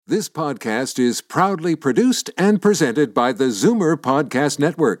This podcast is proudly produced and presented by the Zoomer Podcast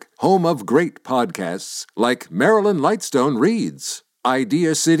Network, home of great podcasts like Marilyn Lightstone Reads,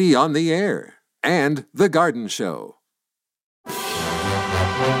 Idea City on the Air, and The Garden Show.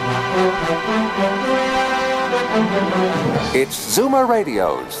 It's Zoomer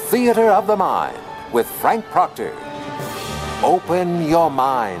Radio's Theater of the Mind with Frank Proctor. Open your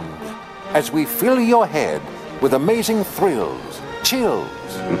mind as we fill your head with amazing thrills, chills,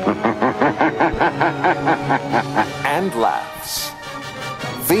 and laughs.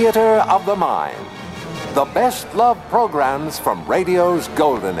 Theater of the Mind. The best love programs from radio's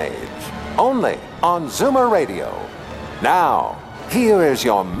golden age. Only on Zoomer Radio. Now, here is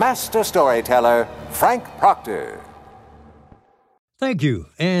your master storyteller, Frank Proctor. Thank you,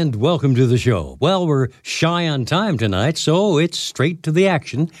 and welcome to the show. Well, we're shy on time tonight, so it's straight to the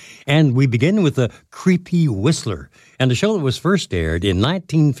action. And we begin with The Creepy Whistler, and a show that was first aired in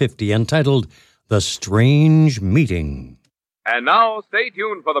 1950 entitled The Strange Meeting. And now, stay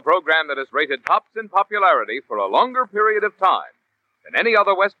tuned for the program that has rated tops in popularity for a longer period of time than any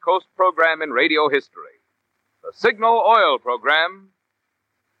other West Coast program in radio history. The Signal Oil program,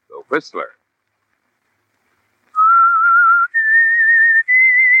 The Whistler.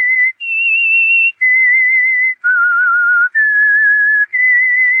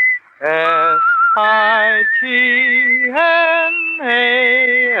 S-I-G-N-A-L.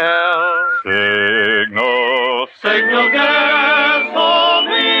 Signal gasoline.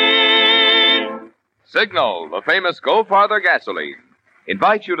 Signal, the famous Go Farther gasoline,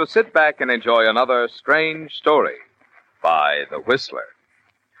 invites you to sit back and enjoy another strange story by The Whistler.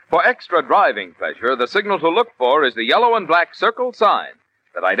 For extra driving pleasure, the signal to look for is the yellow and black circle sign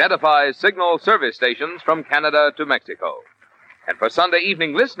that identifies Signal service stations from Canada to Mexico. And for Sunday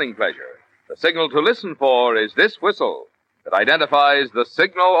evening listening pleasure, the signal to listen for is this whistle that identifies the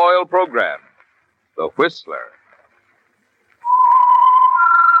Signal Oil program, The Whistler.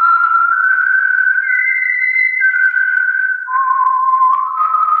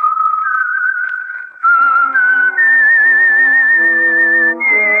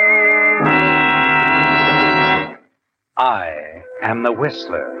 I am the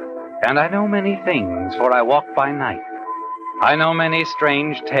Whistler, and I know many things, for I walk by night. I know many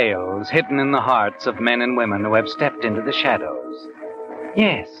strange tales hidden in the hearts of men and women who have stepped into the shadows.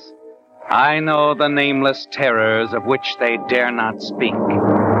 Yes, I know the nameless terrors of which they dare not speak.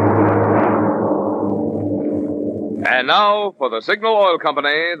 And now, for the Signal Oil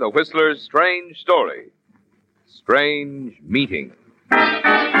Company, The Whistler's strange story. Strange Meeting.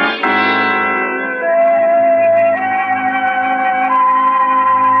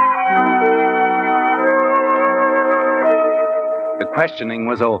 The questioning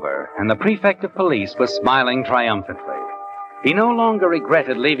was over, and the prefect of police was smiling triumphantly. He no longer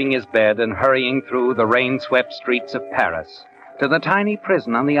regretted leaving his bed and hurrying through the rain-swept streets of Paris to the tiny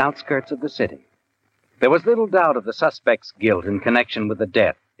prison on the outskirts of the city. There was little doubt of the suspect's guilt in connection with the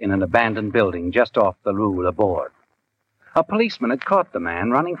death in an abandoned building just off the Rue Laborde. A policeman had caught the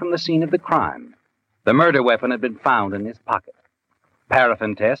man running from the scene of the crime. The murder weapon had been found in his pocket.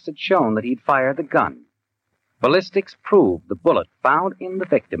 Paraffin tests had shown that he'd fired the gun. Ballistics proved the bullet found in the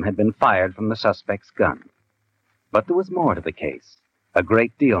victim had been fired from the suspect's gun. But there was more to the case, a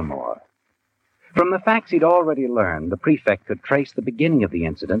great deal more. From the facts he'd already learned, the prefect could trace the beginning of the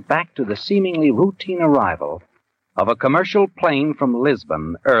incident back to the seemingly routine arrival of a commercial plane from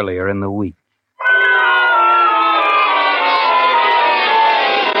Lisbon earlier in the week.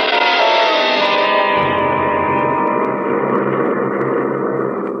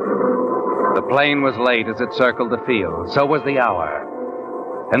 The plane was late as it circled the field, so was the hour.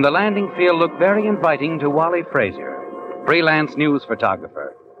 And the landing field looked very inviting to Wally Frazier, freelance news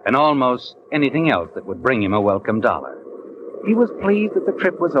photographer, and almost anything else that would bring him a welcome dollar. He was pleased that the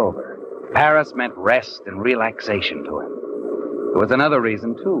trip was over. Paris meant rest and relaxation to him. There was another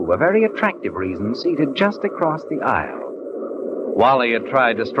reason, too, a very attractive reason, seated just across the aisle. Wally had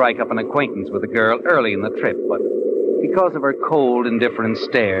tried to strike up an acquaintance with the girl early in the trip, but because of her cold, indifferent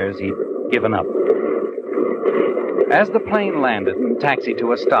stares, he'd given up. As the plane landed and taxied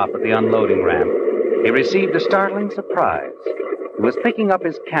to a stop at the unloading ramp, he received a startling surprise. He was picking up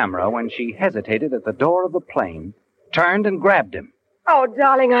his camera when she hesitated at the door of the plane, turned and grabbed him. Oh,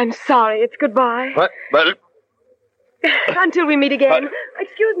 darling, I'm sorry. It's goodbye. But... Until we meet again.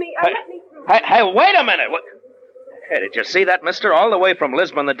 Excuse me. Let me through. Hey, wait a minute. What? Hey, did you see that, mister? All the way from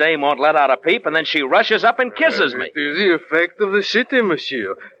Lisbon, the dame won't let out a peep, and then she rushes up and kisses me. It is the effect of the city,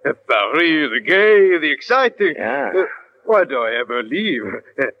 monsieur. Paris, the gay, the exciting. Yeah. Why do I ever leave?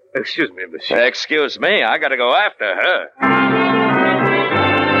 Excuse me, monsieur. Excuse me, I gotta go after her.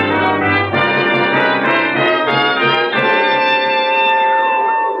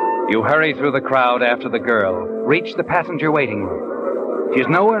 hurry through the crowd after the girl, reach the passenger waiting room. She's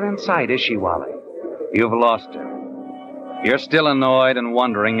nowhere in sight, is she, Wally? You've lost her. You're still annoyed and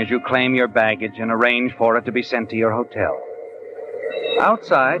wondering as you claim your baggage and arrange for it to be sent to your hotel.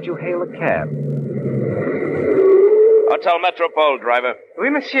 Outside, you hail a cab. Hotel Metropole, driver.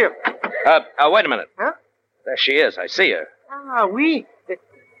 Oui, monsieur. Wait a minute. Huh? There she is. I see her. Ah, oui.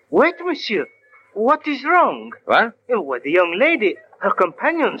 Wait, monsieur. What is wrong? What? Well, the young lady, her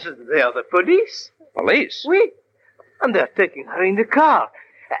companions, they are the police. Police? Oui. And they're taking her in the car.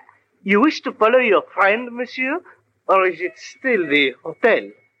 You wish to follow your friend, monsieur? Or is it still the hotel?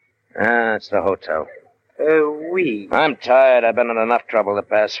 It's the hotel. Oui. I'm tired. I've been in enough trouble the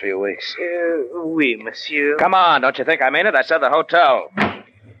past few weeks. Oui, monsieur. Come on, don't you think I mean it? I said the hotel.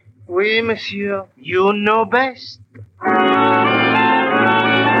 Oui, monsieur. You know best.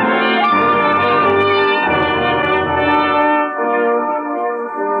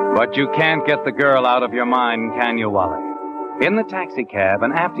 But you can't get the girl out of your mind, can you, Wally? In the taxicab,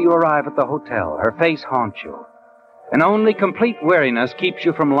 and after you arrive at the hotel, her face haunts you. And only complete weariness keeps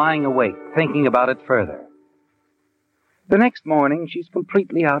you from lying awake, thinking about it further. The next morning, she's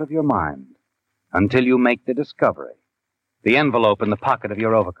completely out of your mind, until you make the discovery. The envelope in the pocket of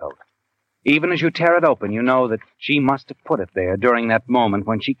your overcoat. Even as you tear it open, you know that she must have put it there during that moment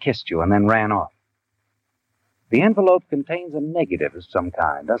when she kissed you and then ran off. The envelope contains a negative of some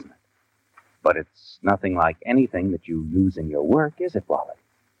kind, doesn't it? But it's nothing like anything that you use in your work, is it, Wally?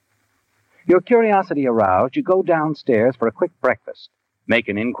 Your curiosity aroused, you go downstairs for a quick breakfast, make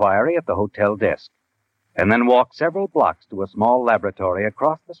an inquiry at the hotel desk, and then walk several blocks to a small laboratory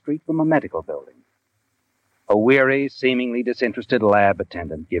across the street from a medical building. A weary, seemingly disinterested lab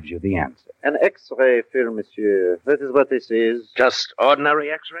attendant gives you the answer. An X-ray film, monsieur. That is what this is. Just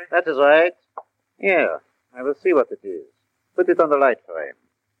ordinary X-ray? That is right. Here, I will see what it is. Put it on the light frame.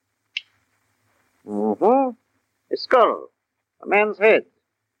 A skull. A man's head.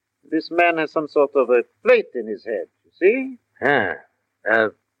 This man has some sort of a plate in his head, you see?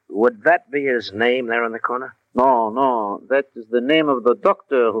 Would that be his name there in the corner? No. That is the name of the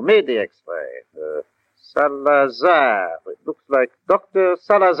doctor who made the X-ray. Salazar. It looks like Dr.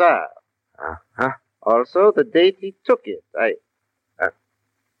 Salazar. Uh-huh. Also, the date he took it.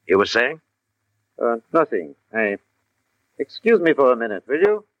 You were saying? Nothing. Excuse me for a minute, will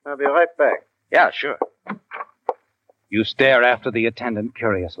you? I'll be right back. Yeah, sure. You stare after the attendant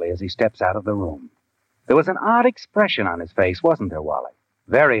curiously as he steps out of the room. There was an odd expression on his face, wasn't there, Wally?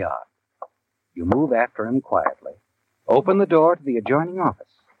 Very odd. You move after him quietly, open the door to the adjoining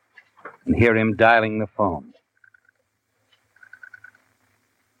office, and hear him dialing the phone.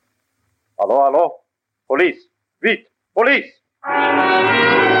 Hello? Police! Vite! Police!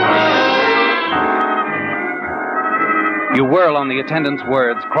 You whirl on the attendant's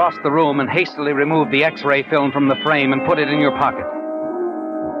words, cross the room, and hastily remove the X-ray film from the frame and put it in your pocket.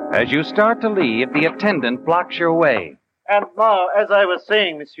 As you start to leave, the attendant blocks your way. And now, as I was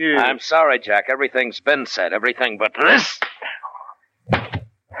saying, monsieur... I'm sorry, Jack. Everything's been said. Everything but this.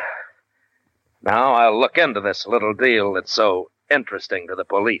 Now I'll look into this little deal that's so interesting to the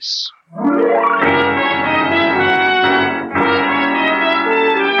police.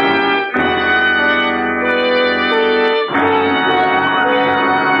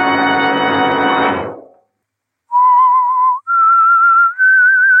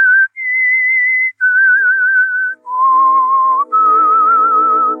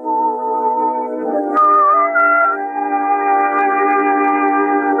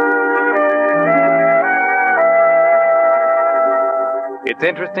 It's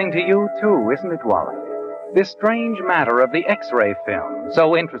interesting to you, too, isn't it, Wally? This strange matter of the X-ray film,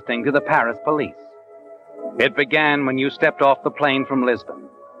 so interesting to the Paris police. It began when you stepped off the plane from Lisbon.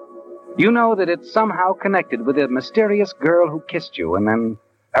 You know that it's somehow connected with a mysterious girl who kissed you and then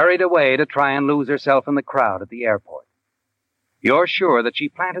hurried away to try and lose herself in the crowd at the airport. You're sure that she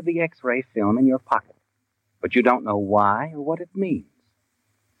planted the X-ray film in your pocket, but you don't know why or what it means.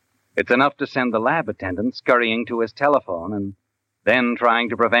 It's enough to send the lab attendant scurrying to his telephone and then trying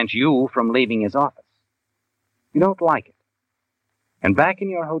to prevent you from leaving his office. You don't like it. And back in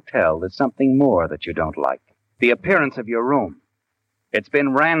your hotel, there's something more that you don't like. The appearance of your room. It's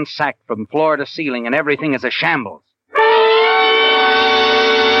been ransacked from floor to ceiling, and everything is a shambles.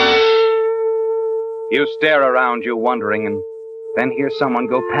 You stare around you, wondering, and then hear someone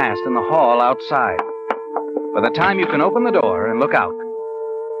go past in the hall outside. By the time you can open the door and look out,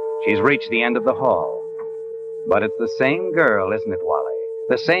 she's reached the end of the hall. But it's the same girl, isn't it, Wally?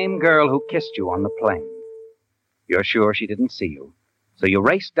 The same girl who kissed you on the plane. You're sure she didn't see you, so you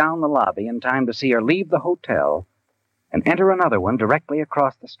race down the lobby in time to see her leave the hotel and enter another one directly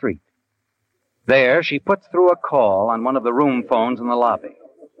across the street. There, she puts through a call on one of the room phones in the lobby.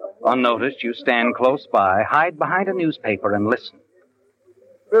 Unnoticed, you stand close by, hide behind a newspaper, and listen.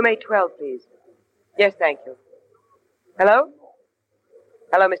 Room 812, please. Yes, thank you. Hello?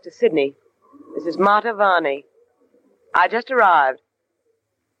 Hello, Mr. Sidney. This is Marta Varney. I just arrived.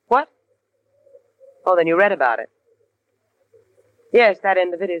 What? Oh, then you read about it. Yes, that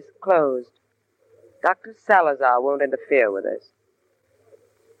end of it is closed. Dr. Salazar won't interfere with us.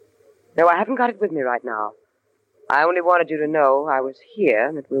 No, I haven't got it with me right now. I only wanted you to know I was here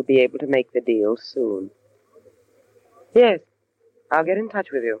and that we'll be able to make the deal soon. Yes, I'll get in touch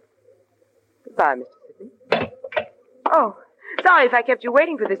with you. Goodbye, Mr. Sidney. Oh, sorry if I kept you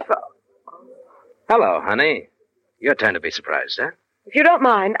waiting for this. Hello, honey. Your turn to be surprised, huh? If you don't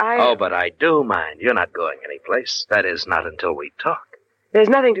mind, Oh, but I do mind. You're not going anyplace. That is, not until we talk. There's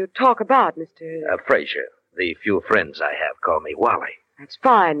nothing to talk about, Mr. Fraser. The few friends I have call me Wally. That's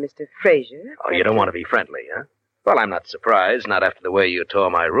fine, Mr. Fraser. Oh, you don't want to be friendly, huh? Well, I'm not surprised, not after the way you tore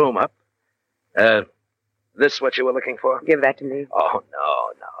my room up. This what you were looking for? Give that to me. Oh,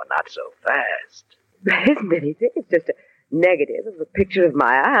 no, not so fast. There isn't anything. It's just a negative of a picture of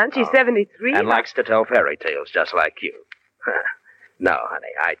my aunt. She's 73. And likes to tell fairy tales just like you. No, honey,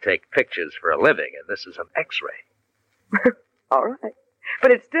 I take pictures for a living, and this is an X-ray. All right.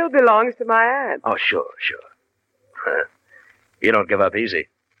 But it still belongs to my aunt. Oh, sure. You don't give up easy.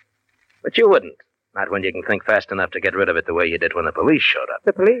 But you wouldn't. Not when you can think fast enough to get rid of it the way you did when the police showed up.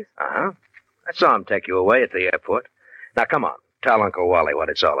 The police? Uh-huh. I saw him take you away at the airport. Now, come on. Tell Uncle Wally what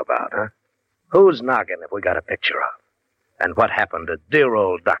it's all about, huh? Whose noggin have we got a picture of? And what happened to dear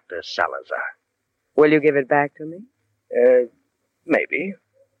old Dr. Salazar? Will you give it back to me? Maybe.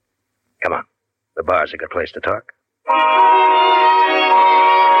 Come on. The bar's a good place to talk.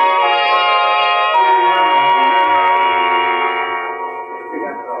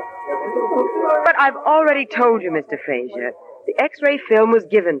 But I've already told you, Mr. Fraser. The X-ray film was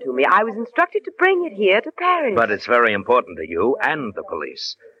given to me. I was instructed to bring it here to Paris. But it's very important to you and the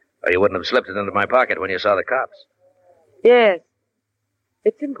police. Or you wouldn't have slipped it into my pocket when you saw the cops. Yes.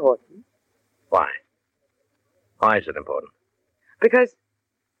 It's important. Why? Why is it important? Because...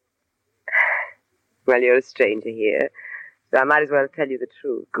 Well, you're a stranger here, so I might as well tell you the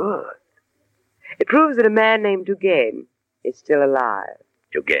truth. Good. It proves that a man named Dugain is still alive.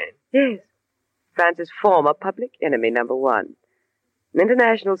 Dugain? Yes. France's former public enemy number one. An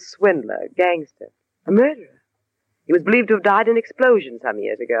international swindler, gangster, a murderer. He was believed to have died in an explosion some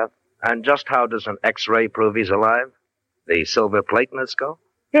years ago. And just how does an X-ray prove he's alive? The silver plate in his skull?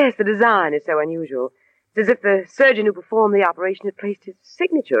 Yes, the design is so unusual. It's as if the surgeon who performed the operation had placed his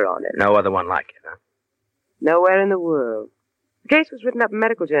signature on it. No other one like it, huh? Nowhere in the world. The case was written up in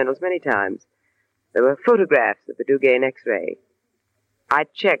medical journals many times. There were photographs of the Dugain X-ray. I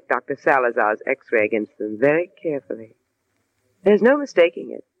checked Dr. Salazar's X-ray against them very carefully. There's no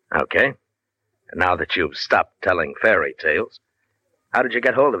mistaking it. Okay. And now that you've stopped telling fairy tales, how did you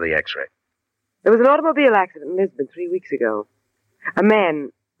get hold of the X-ray? There was an automobile accident in Lisbon 3 weeks ago. A man,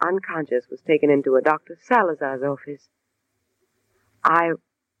 unconscious, was taken into a Dr. Salazar's office. I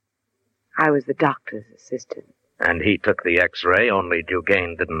was the doctor's assistant. And he took the X-ray, only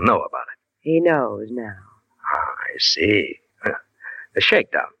Dugain didn't know about it. He knows now. I see. The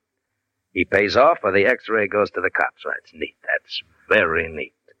shakedown. He pays off, or the X-ray goes to the cops. That's neat. That's very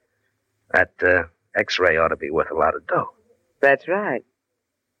neat. That X-ray ought to be worth a lot of dough. That's right.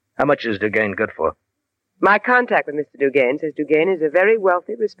 How much is Dugain good for? My contact with Mr. Dugain says Dugain is a very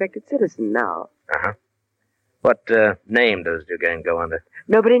wealthy, respected citizen now. Uh-huh. What name does Dugain go under?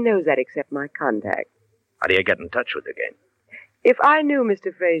 Nobody knows that except my contact. How do you get in touch with Dugain? If I knew,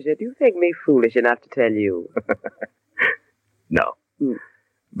 Mr. Fraser, do you think me foolish enough to tell you? No.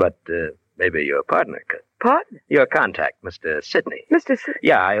 But maybe your partner could. Partner? Your contact, Mr. Sidney. Mr. Sidney?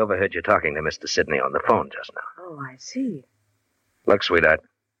 Yeah, I overheard you talking to Mr. Sidney on the phone just now. Oh, I see. Look, sweetheart,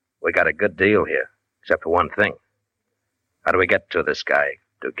 we got a good deal here, except for one thing. How do we get to this guy,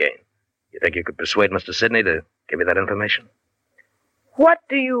 Dugain? You think you could persuade Mr. Sidney to give you that information? What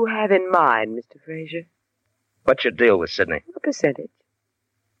do you have in mind, Mr. Fraser? What's your deal with Sidney? A percentage.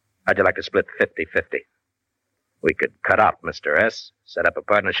 How'd you like to split 50-50? We could cut out Mr. S., set up a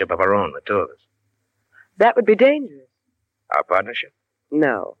partnership of our own, the two of us. That would be dangerous. Our partnership?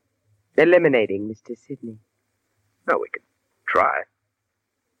 No. Eliminating Mr. Sidney. No, we could try.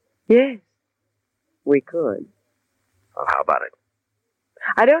 Yes, we could. Well, how about it?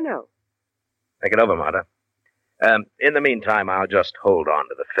 I don't know. Think it over, Marta. In the meantime, I'll just hold on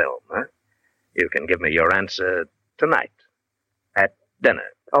to the film, huh? You can give me your answer tonight. At dinner.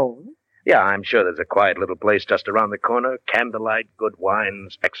 Oh? Yeah, I'm sure there's a quiet little place just around the corner. Candlelight, good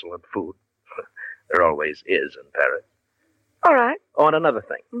wines, excellent food. There always is in Paris. All right. Oh, and another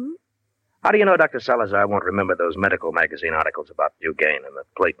thing. Mhm. How do you know Dr. Salazar won't remember those medical magazine articles about Dugain and the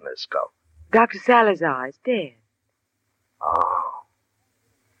plate in his skull? Dr. Salazar is dead. Oh.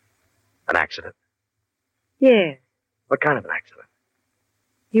 An accident? Yes. What kind of an accident?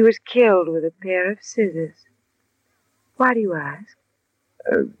 He was killed with a pair of scissors. Why do you ask?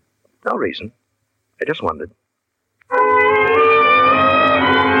 No reason. I just wondered.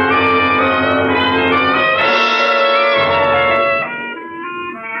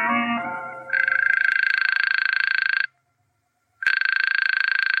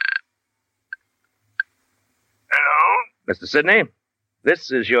 Mr. Sidney,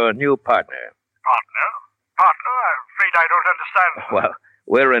 this is your new partner. Partner? I'm afraid I don't understand. Well,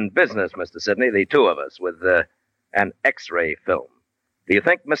 we're in business, Mr. Sidney, the two of us, with an X-ray film. Do you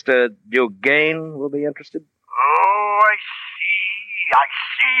think Mr. Dugain will be interested? Oh, I see.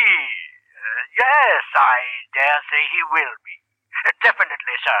 Yes, I dare say he will be.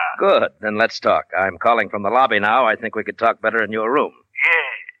 Definitely, sir. Good. Then let's talk. I'm calling from the lobby now. I think we could talk better in your room.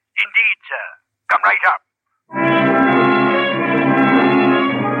 Yes, indeed, sir. Come right up.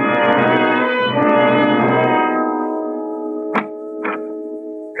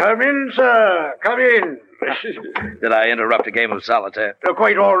 Come in, sir. Come in. Did I interrupt a game of solitaire?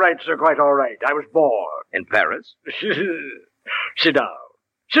 Quite all right, sir. Quite all right. I was bored. In Paris? Sit down.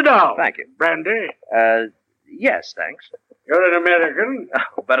 Sit down. Thank you. Brandy? Yes, thanks. You're an American?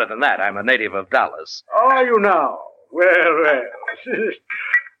 Oh, better than that. I'm a native of Dallas. Are you now? Well.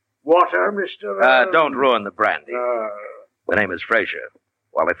 Water, Mr. Don't ruin the brandy. The name is Fraser.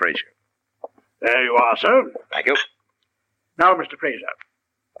 Wally Fraser. There you are, sir. Thank you. Now, Mr. Fraser.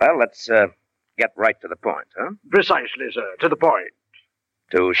 Well, let's get right to the point, huh? Precisely, sir. To the point.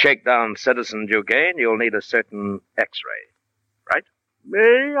 To shake down Citizen Dugain, you'll need a certain X-ray, right?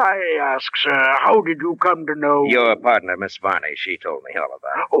 May I ask, sir, how did you come to know... Your partner, Miss Varney, she told me all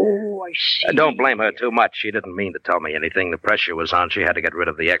about it. Oh, I see. Don't blame her too much. She didn't mean to tell me anything. The pressure was on. She had to get rid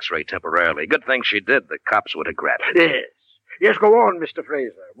of the X-ray temporarily. Good thing she did. The cops would have grabbed it. Yes. Yes, go on, Mr.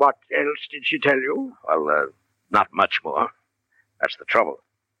 Fraser. What else did she tell you? Well, not much more. That's the trouble.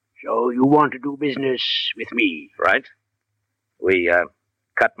 So you want to do business with me? Right. We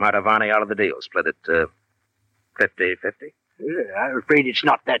cut Marta Varney out of the deal. Split it 50-50. I'm afraid it's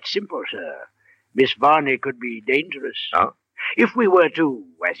not that simple, sir. Miss Varney could be dangerous. Oh? If we were to,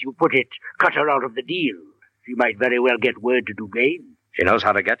 as you put it, cut her out of the deal, she might very well get word to Dugain. She knows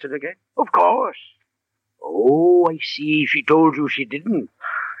how to get to Dugain? Of course. Oh, I see. She told you she didn't.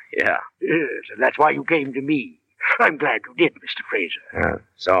 Yeah. Yes, and that's why you came to me. I'm glad you did, Mr. Fraser.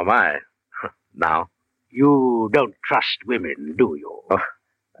 So am I. Now? You don't trust women, do you? Oh,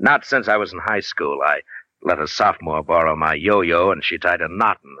 not since I was in high school. I let a sophomore borrow my yo-yo, and she tied a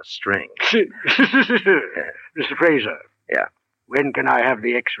knot in the string. Mr. Fraser. Yeah? When can I have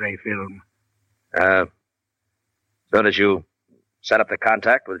the X-ray film? Soon as you set up the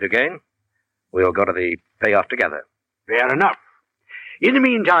contact with Dugain, we'll go to the payoff together. Fair enough. In the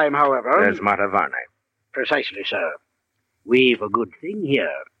meantime, however... There's Marta Varney. Precisely, sir. We've a good thing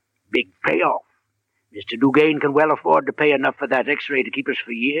here. Big payoff. Mr. Dugain can well afford to pay enough for that X-ray to keep us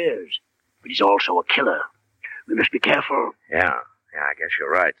for years. But he's also a killer. We must be careful. Yeah, I guess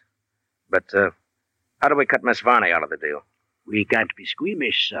you're right. But, how do we cut Miss Varney out of the deal? We can't be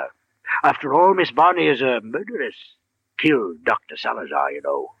squeamish, sir. After all, Miss Varney is a murderess. Killed Dr. Salazar, you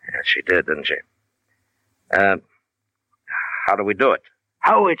know. Yeah, she did, didn't she? How do we do it?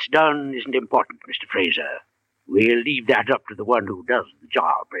 How it's done isn't important, Mr. Fraser. We'll leave that up to the one who does the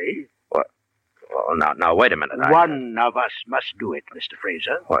job, eh? What? Well, now, wait a minute. One of us must do it, Mr.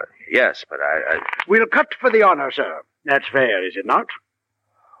 Fraser. Well, yes, but I... We'll cut for the honor, sir. That's fair, is it not?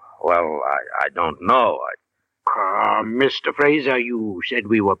 Well, I don't know. Mr. Fraser, you said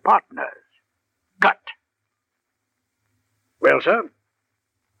we were partners. Cut. Well, sir?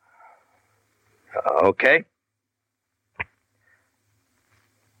 Okay.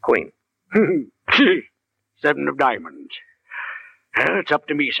 Queen. 7 of diamonds. It's up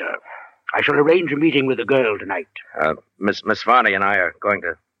to me, sir. I shall arrange a meeting with the girl tonight. Miss Varney and I are going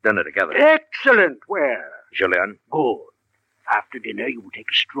to dinner together. Excellent. Where? Julian. Good. After dinner, you will take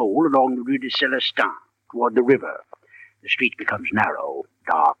a stroll along the Rue de Celestin toward the river. The street becomes narrow,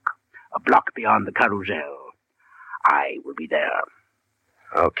 dark, a block beyond the Carousel. I will be there.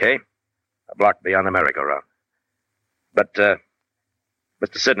 Okay. A block beyond the merry-go-round. But,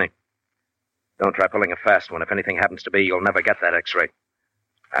 Mr. Sidney, don't try pulling a fast one. If anything happens to me, you'll never get that X-ray.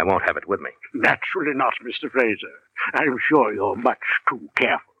 I won't have it with me. Naturally not, Mr. Fraser. I'm sure you're much too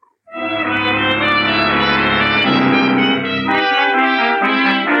careful.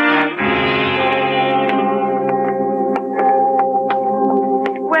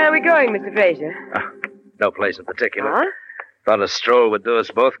 going, Mr. Fraser? No place in particular. Huh? Thought a stroll would do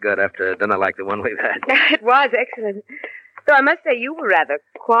us both good after a dinner like the one we've had. It was excellent. Though I must say you were rather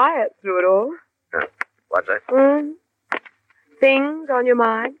quiet through it all. What's that? Things on your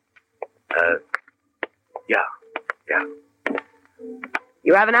mind? Yeah.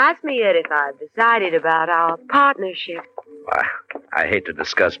 You haven't asked me yet if I've decided about our partnership. I hate to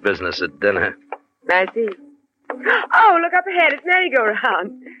discuss business at dinner. I see. Oh, look up ahead. It's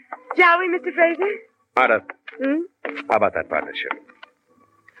merry-go-round. Shall we, Mr. Fraser? Marta, how about that partnership?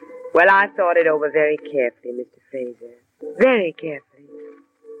 Well, I've thought it over very carefully, Mr. Fraser. Very carefully.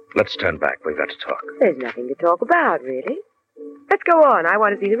 Let's turn back. We've got to talk. There's nothing to talk about, really. Let's go on. I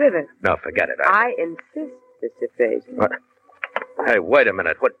want to see the river. No, forget it. I insist, Mr. Fraser. What? Hey, wait a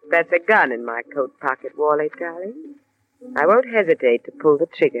minute. What? That's a gun in my coat pocket, Wally, darling. I won't hesitate to pull the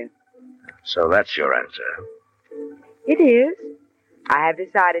trigger. So that's your answer. It is. I have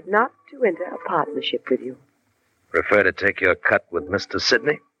decided not to enter a partnership with you. Prefer to take your cut with Mr.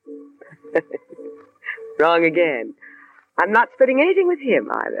 Sidney? Wrong again. I'm not splitting anything with him,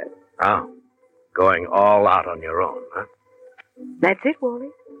 either. Oh. Going all out on your own, huh? That's it, Wally.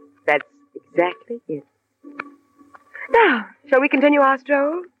 That's exactly it. Now, shall we continue our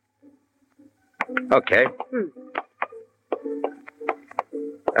stroll? Okay.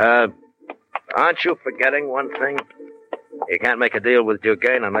 Aren't you forgetting one thing? You can't make a deal with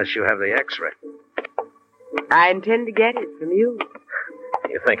Dugain unless you have the X-ray. I intend to get it from you.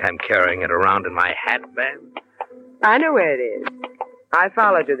 You think I'm carrying it around in my hatband? I know where it is. I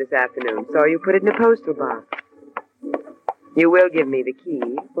followed you this afternoon, so you put it in a postal box. You will give me the key,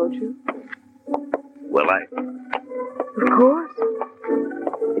 won't you? Will I? Of course.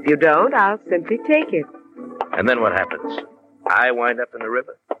 If you don't, I'll simply take it. And then what happens? I wind up in the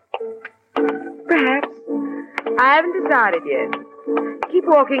river? Perhaps. I haven't decided yet. Keep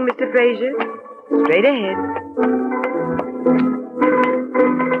walking, Mr. Fraser. Straight ahead.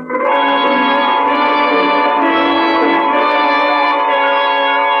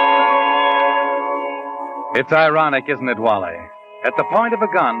 It's ironic, isn't it, Wally? At the point of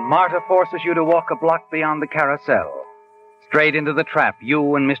a gun, Marta forces you to walk a block beyond the carousel, straight into the trap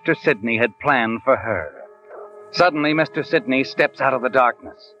you and Mr. Sidney had planned for her. Suddenly, Mr. Sidney steps out of the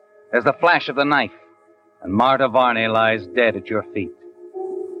darkness. There's the flash of the knife, and Marta Varney lies dead at your feet.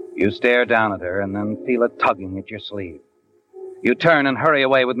 You stare down at her and then feel a tugging at your sleeve. You turn and hurry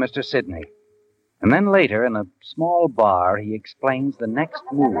away with Mr. Sidney. And then later, in a small bar, he explains the next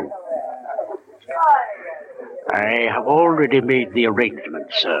move. I have already made the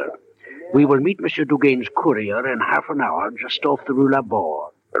arrangements, sir. We will meet Monsieur Dugain's courier in half an hour just off the Rue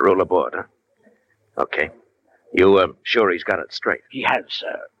Laborde. The Rue Laborde, huh? Okay. You sure he's got it straight? He has,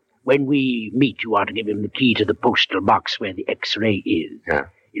 sir. When we meet, you are to give him the key to the postal box where the X-ray is. Yeah.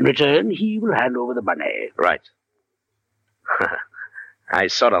 In return, he will hand over the money. Right. I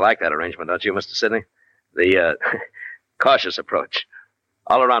sort of like that arrangement, don't you, Mr. Sidney? The cautious approach.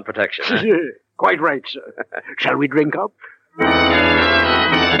 All-around protection, huh? Quite right, sir. Shall we drink up?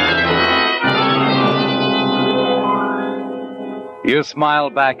 You smile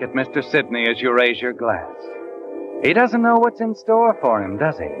back at Mr. Sidney as you raise your glass. He doesn't know what's in store for him,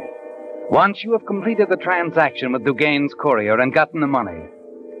 does he? Once you have completed the transaction with Dugain's courier and gotten the money,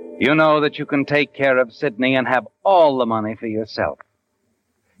 you know that you can take care of Sidney and have all the money for yourself.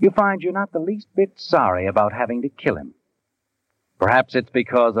 You find you're not the least bit sorry about having to kill him. Perhaps it's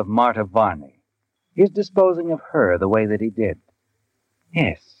because of Marta Varney, his disposing of her the way that he did.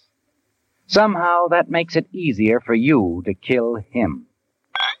 Yes. Somehow that makes it easier for you to kill him.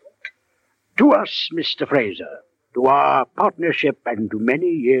 To us, Mr. Fraser. To our partnership and to many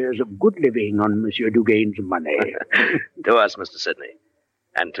years of good living on Monsieur Dugain's money. To us, Mr. Sidney.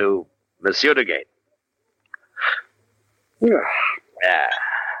 And to Monsieur Dugain. Yeah.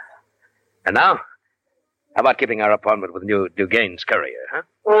 And now, how about keeping our appointment with new Dugain's courier, huh?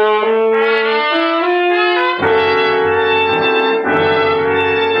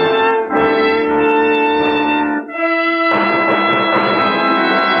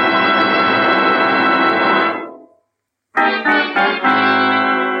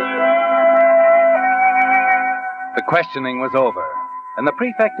 The questioning was over, and the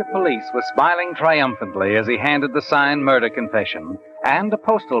prefect of police was smiling triumphantly as he handed the signed murder confession and a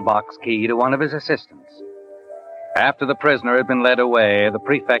postal box key to one of his assistants. After the prisoner had been led away, the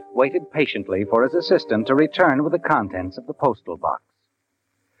prefect waited patiently for his assistant to return with the contents of the postal box.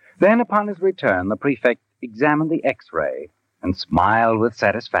 Then, upon his return, the prefect examined the X-ray and smiled with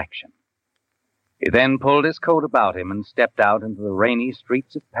satisfaction. He then pulled his coat about him and stepped out into the rainy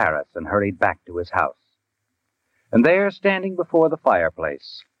streets of Paris and hurried back to his house. And there, standing before the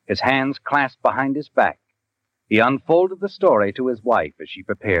fireplace, his hands clasped behind his back. He unfolded the story to his wife as she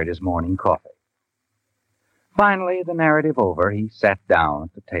prepared his morning coffee. Finally, the narrative over, he sat down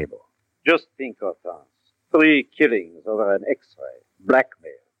at the table. Just think, Hortense. 3 killings over an X-ray.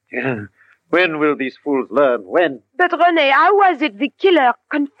 Blackmail. When will these fools learn? When? But, René, how was it the killer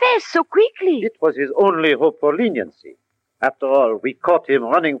confessed so quickly? It was his only hope for leniency. After all, we caught him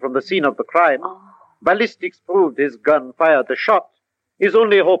running from the scene of the crime. Oh. Ballistics proved his gun fired the shot. His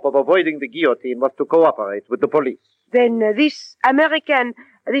only hope of avoiding the guillotine was to cooperate with the police. Then this American,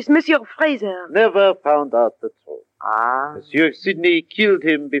 this Monsieur Fraser... Never found out the truth. Monsieur Sidney killed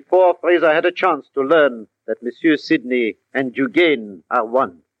him before Fraser had a chance to learn that Monsieur Sidney and Dugain are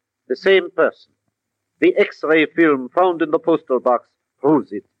one. The same person. The X-ray film found in the postal box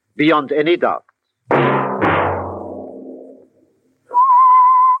proves it beyond any doubt.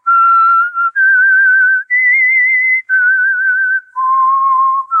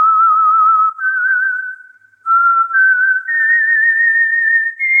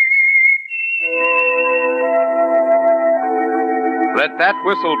 Let that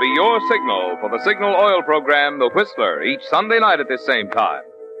whistle be your signal for the Signal Oil program, The Whistler, each Sunday night at this same time.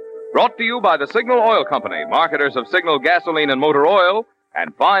 Brought to you by the Signal Oil Company, marketers of Signal gasoline and motor oil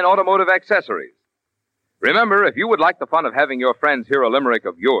and fine automotive accessories. Remember, if you would like the fun of having your friends hear a limerick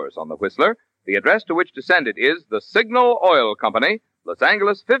of yours on The Whistler, the address to which to send it is the Signal Oil Company, Los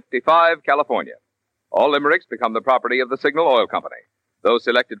Angeles 55, California. All limericks become the property of the Signal Oil Company. Those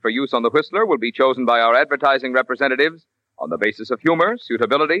selected for use on The Whistler will be chosen by our advertising representatives on the basis of humor,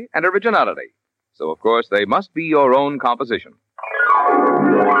 suitability, and originality. So, of course, they must be your own composition.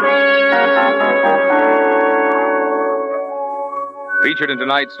 Featured in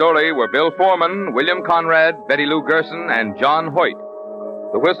tonight's story were Bill Foreman, William Conrad, Betty Lou Gerson, and John Hoyt.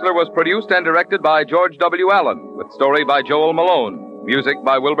 The Whistler was produced and directed by George W. Allen, with story by Joel Malone, music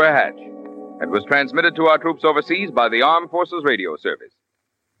by Wilbur Hatch, and was transmitted to our troops overseas by the Armed Forces Radio Service.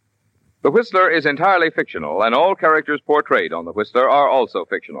 The Whistler is entirely fictional, and all characters portrayed on The Whistler are also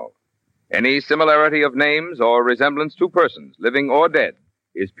fictional. Any similarity of names or resemblance to persons, living or dead,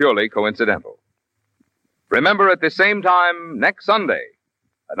 is purely coincidental. Remember at the same time next Sunday,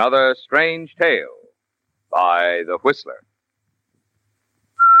 another strange tale by The Whistler.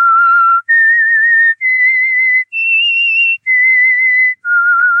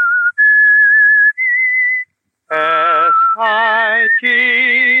 S-I-G-N-A-L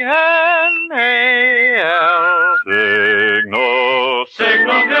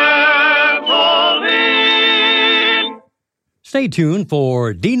Signal gasoline. Stay tuned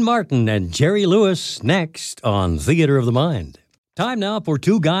for Dean Martin and Jerry Lewis next on Theater of the Mind. Time now for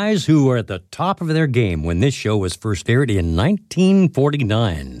 2 guys who were at the top of their game when this show was first aired in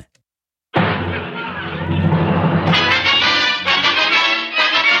 1949.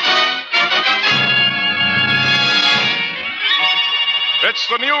 It's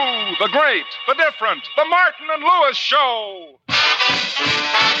the new, the great, the different, the Martin and Lewis Show.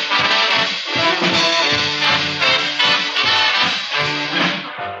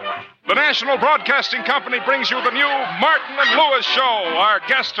 The National Broadcasting Company brings you the new Martin and Lewis Show. Our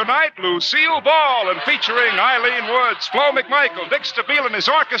guest tonight, Lucille Ball, and featuring Eileen Woods, Flo McMichael, Dick Stabile and his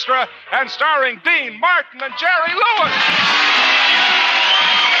orchestra, and starring Dean Martin and Jerry Lewis.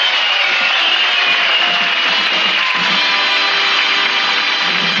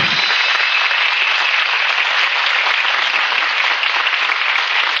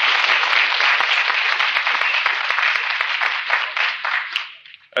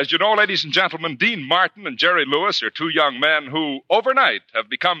 As you know, ladies and gentlemen, Dean Martin and Jerry Lewis are 2 young men who, overnight, have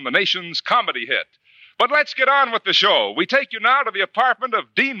become the nation's comedy hit. But let's get on with the show. We take you now to the apartment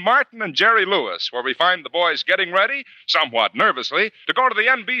of Dean Martin and Jerry Lewis, where we find the boys getting ready, somewhat nervously, to go to the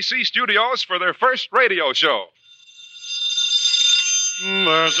NBC studios for their first radio show.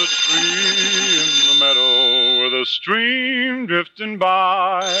 There's a tree in the meadow with a stream drifting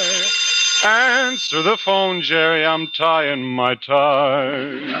by. Answer the phone, Jerry, I'm tying my tie.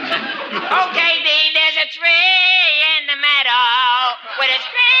 Okay, Dean, there's a tree in the meadow with a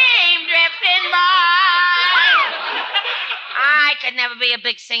stream drifting by. I could never be a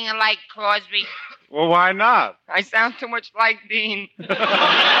big singer like Crosby. Well, why not? I sound too much like Dean.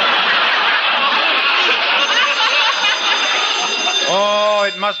 Oh,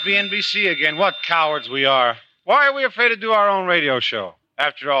 it must be NBC again. What cowards we are. Why are we afraid to do our own radio show?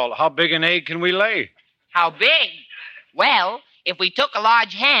 After all, how big an egg can we lay? How big? Well, if we took a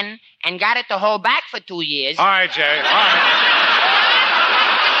large hen and got it to hold back for 2 years... All right, Jerry, all right.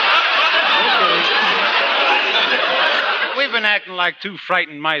 We've been acting like 2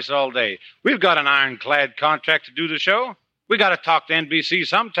 frightened mice all day. We've got an ironclad contract to do the show. We got to talk to NBC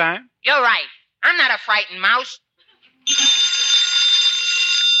sometime. You're right. I'm not a frightened mouse.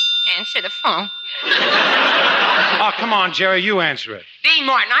 Answer the phone. Oh, come on, Jerry, you answer it. Dean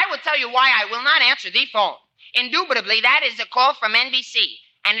Martin, I will tell you why I will not answer the phone. Indubitably, that is a call from NBC.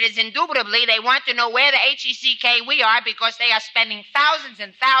 And it is indubitably they want to know where the HECK we are because they are spending thousands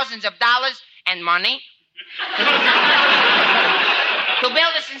and thousands of dollars and money to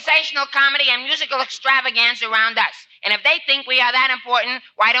build a sensational comedy and musical extravaganza around us. And if they think we are that important,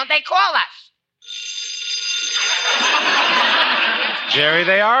 why don't they call us? Jerry,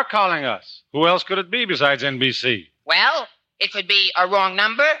 they are calling us. Who else could it be besides NBC? Well, it could be a wrong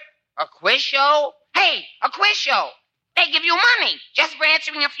number, a quiz show. Hey, a quiz show. They give you money just for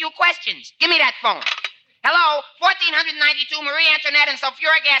answering a few questions. Give me that phone. Hello, 1492 Marie Antoinette and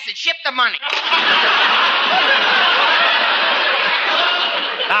sulfuric acid. Ship the money.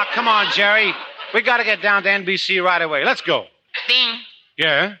 Now, come on, Jerry. We got to get down to NBC right away. Let's go. Dean,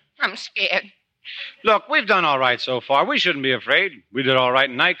 Yeah? I'm scared. Look, we've done all right so far. We shouldn't be afraid. We did all right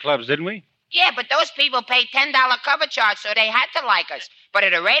in nightclubs, didn't we? Yeah, but those people paid $10 cover charge, so they had to like us. But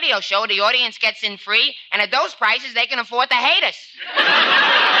at a radio show, the audience gets in free, and at those prices, they can afford to hate us.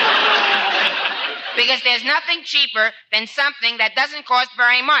 Because there's nothing cheaper than something that doesn't cost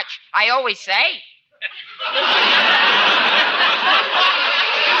very much, I always say.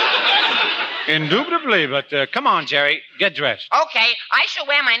 Indubitably, but come on, Jerry. Get dressed. Okay, I shall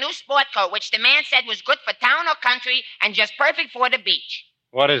wear my new sport coat, which the man said was good for town or country and just perfect for the beach.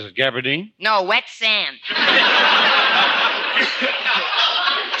 What is it, gabardine? No, wet sand.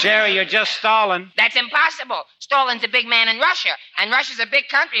 Jerry, you're just stalling. That's impossible. Stalin's a big man in Russia, and Russia's a big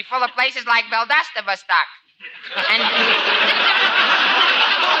country full of places like Vladivostok. And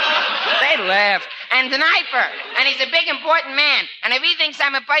they laughed. And Dnieper. And he's a big, important man. And if he thinks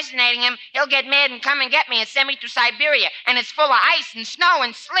I'm impersonating him, he'll get mad and come and get me and send me to Siberia. And it's full of ice and snow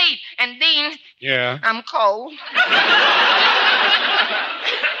and sleet. And Dean... Yeah? I'm cold.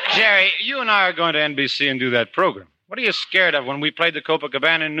 Jerry, you and I are going to NBC and do that program. What are you scared of? When we played the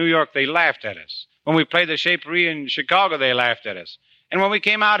Copacabana in New York, they laughed at us. When we played the Shapery in Chicago, they laughed at us. And when we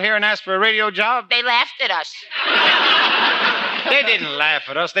came out here and asked for a radio job... They laughed at us. They didn't laugh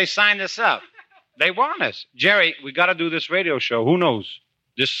at us. They signed us up. They want us. Jerry, we got to do this radio show. Who knows?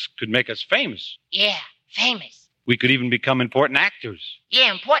 This could make us famous. Yeah, famous. We could even become important actors.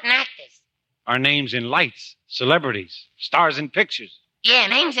 Yeah, important actors. Our names in lights, celebrities, stars in pictures. Yeah,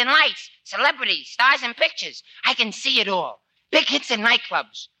 names in lights, celebrities, stars in pictures. I can see it all. Big hits in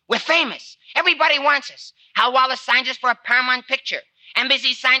nightclubs. We're famous. Everybody wants us. Hal Wallace signed us for a Paramount picture.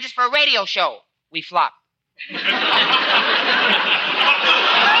 NBC signed us for a radio show. We flop.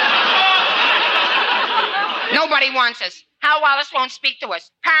 Nobody wants us. Hal Wallace won't speak to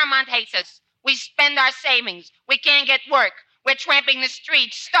us. Paramount hates us. We spend our savings. We can't get work. We're tramping the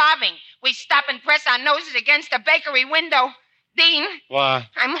streets, starving. We stop and press our noses against a bakery window. Dean. What?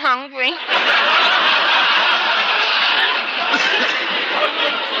 I'm hungry.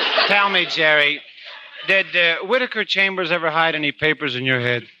 Tell me, Jerry, did Whittaker Chambers ever hide any papers in your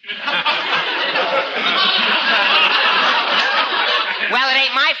head? Well, it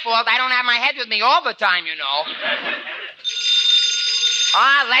ain't my fault. I don't have my head with me all the time, you know.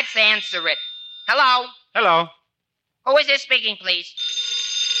 Let's answer it. Hello? Hello. Who is this speaking, please?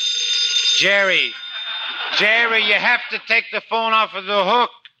 Jerry. Jerry, you have to take the phone off of the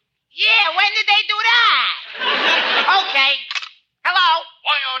hook. Yeah, when did they do that? Okay. Hello?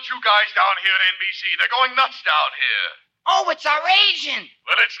 Why aren't you guys down here at NBC? They're going nuts down here. Oh, it's our agent.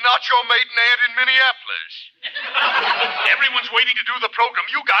 Well, it's not your maiden aunt in Minneapolis. Everyone's waiting to do the program.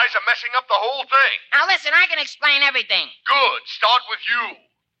 You guys are messing up the whole thing. Now, listen, I can explain everything. Good. Start with you.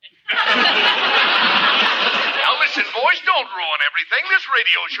 Now, listen, boys, don't ruin everything. This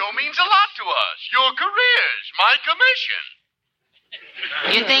radio show means a lot to us. Your careers, my commission.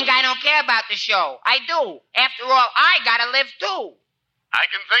 You think I don't care about the show? I do. After all, I gotta live, too. I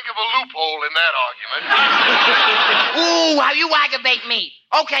can think of a loophole in that argument. Ooh, how you aggravate me.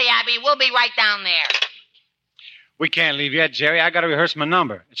 Okay, Abby, we'll be right down there. We can't leave yet, Jerry. I got to rehearse my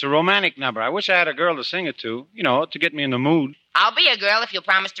number. It's a romantic number. I wish I had a girl to sing it to, you know, to get me in the mood. I'll be a girl if you'll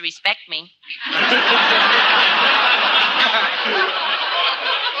promise to respect me.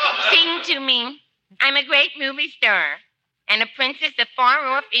 Sing to me. I'm a great movie star and a princess of far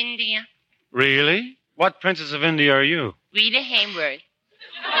off India. Really? What princess of India are you? Rita Hayworth.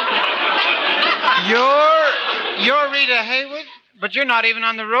 You're Rita Hayworth? But you're not even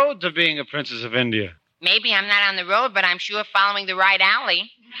on the road to being a princess of India. Maybe I'm not on the road, but I'm sure following the right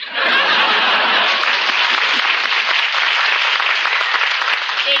alley.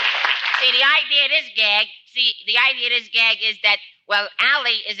 See, the idea of this gag is that, well,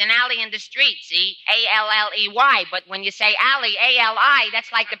 alley is an alley in the street, see? A-L-L-E-Y. But when you say alley, A-L-I,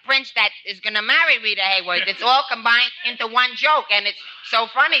 that's like the prince that is going to marry Rita Hayworth. It's all combined into one joke, and it's so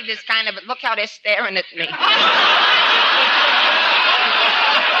funny, this kind of... Look how they're staring at me. See,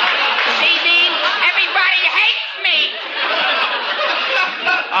 Dean? Everybody hates me.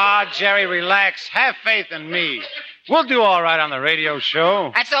 Ah, Jerry, relax. Have faith in me. We'll do all right on the radio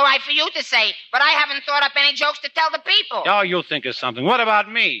show. That's all right for you to say, but I haven't thought up any jokes to tell the people. Oh, you'll think of something. What about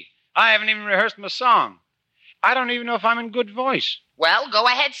me? I haven't even rehearsed my song. I don't even know if I'm in good voice. Well, go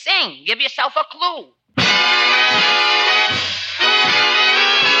ahead, sing. Give yourself a clue.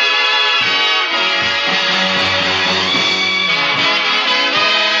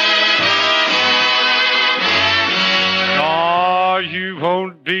 You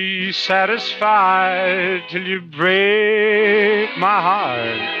won't be satisfied till you break my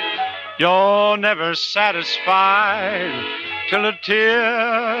heart. You're never satisfied till a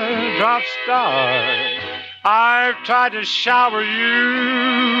teardrop starts. I've tried to shower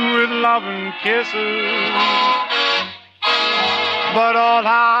you with love and kisses, but all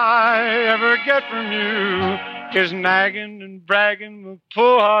I ever get from you is nagging and bragging, my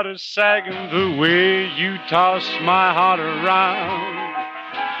poor heart is sagging the way you toss my heart around.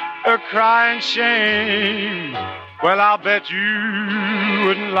 A crying shame, well, I'll bet you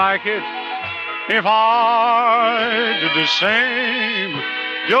wouldn't like it if I did the same.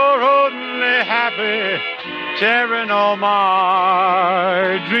 You're only happy, tearing all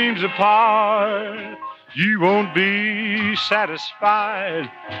my dreams apart. You won't be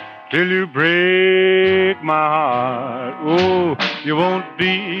satisfied till you break my heart. Oh, you won't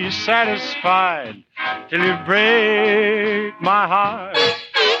be satisfied till you break my heart.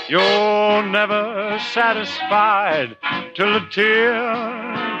 You're never satisfied till the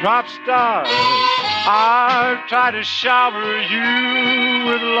teardrop starts. I've tried to shower you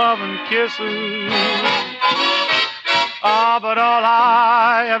with love and kisses, but all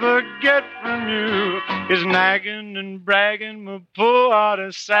I ever get from you is nagging and bragging, my poor heart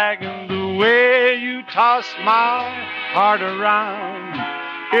is sagging the way you toss my heart around.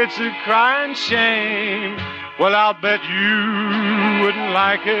 It's a crying shame, well, I'll bet you wouldn't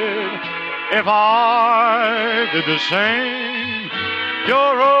like it if I did the same.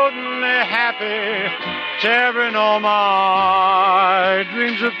 You're only happy, tearing all my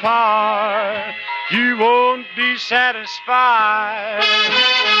dreams apart. You won't be satisfied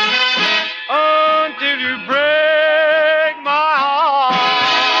until you break my heart.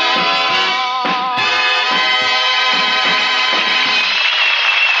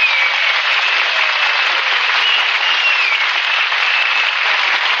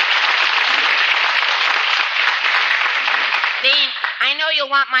 Dean, I know you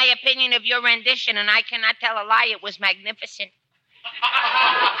want my opinion of your rendition, and I cannot tell a lie. It was magnificent.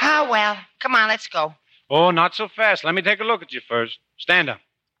 Ah, well. Come on, let's go. Oh, not so fast. Let me take a look at you first. Stand up.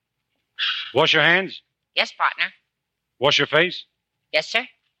 Wash your hands. Yes, partner. Wash your face. Yes, sir.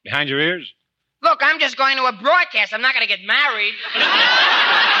 Behind your ears. Look, I'm just going to a broadcast. I'm not going to get married.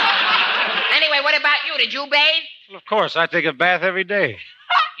 Anyway, what about you? Did you bathe? Well, of course. I take a bath every day.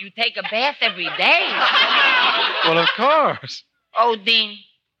 You take a bath every day? Well, of course. Oh, Dean,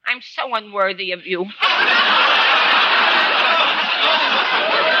 I'm so unworthy of you.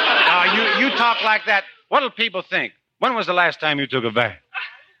 You talk like that. What'll people think? When was the last time you took a bath?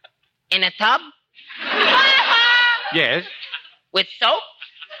 In a tub? Yes. With soap?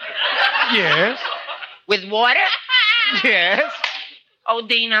 Yes. With water? Yes. Oh,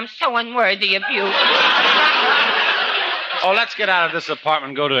 Dean, I'm so unworthy of you. Oh, let's get out of this apartment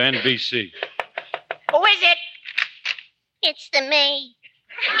and go to NBC. Who is it? It's the maid.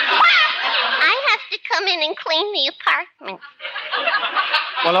 I have to come in and clean the apartment.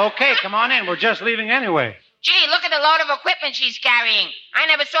 Well, okay, come on in. We're just leaving anyway. Gee, look at the load of equipment she's carrying. I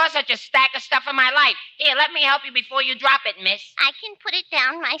never saw such a stack of stuff in my life. Here, let me help you before you drop it, miss. I can put it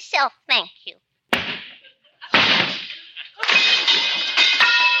down myself, thank you.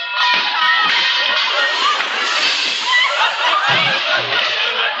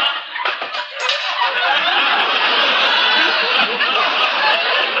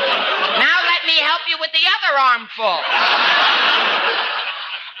 Now let me help you with the other armful.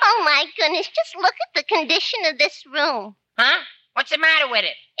 Oh, my goodness, just look at the condition of this room. Huh? What's the matter with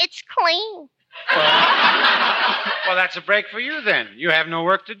it? It's clean. Well, that's a break for you then. You have no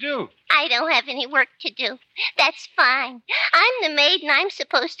work to do. I don't have any work to do. That's fine. I'm the maid, and I'm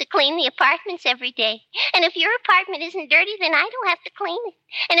supposed to clean the apartments every day. And if your apartment isn't dirty, then I don't have to clean it.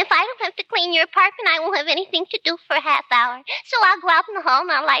 And if I don't have to clean clean your apartment, I won't have anything to do for a half hour. So I'll go out in the hall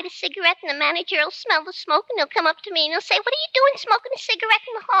and I'll light a cigarette, and the manager will smell the smoke, and he'll come up to me and he'll say, "What are you doing smoking a cigarette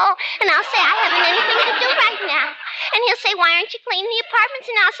in the hall?" And I'll say, "I haven't anything to do right now." And he'll say, "Why aren't you cleaning the apartments?"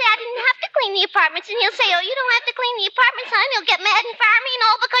 And I'll say, "I didn't have to clean the apartments." And he'll say, "Oh, you don't have to clean the apartments, huh?" And he'll get mad and fire me and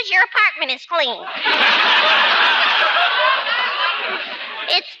all because your apartment is clean.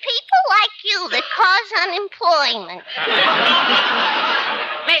 It's people like you that cause unemployment.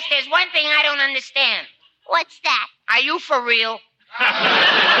 Miss, there's one thing I don't understand. What's that? Are you for real?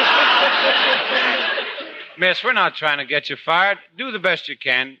 Miss, we're not trying to get you fired. Do the best you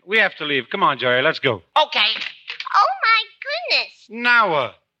can. We have to leave. Come on, Jerry, let's go. Okay. Oh, my goodness. Now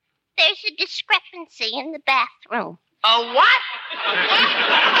what? There's a discrepancy in the bathroom. A what?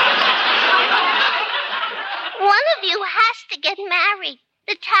 One of you has to get married.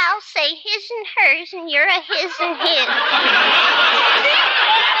 The towels say his and hers, and you're a his and his.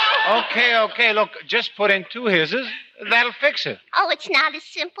 Okay. Look, just put in 2 hises. That'll fix it. Oh, it's not as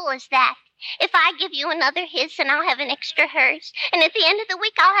simple as that. If I give you another his, then I'll have an extra hers. And at the end of the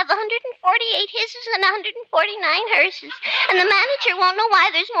week, I'll have 148 hises and 149 herses. And the manager won't know why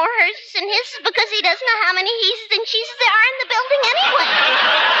there's more herses than hises because he doesn't know how many he's and she's there are in the building anyway.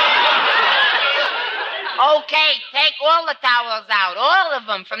 Okay, take all the towels out. All of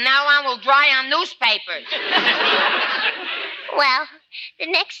them. From now on, we'll dry on newspapers. Well, the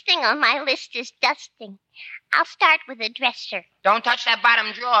next thing on my list is dusting. I'll start with the dresser. Don't touch that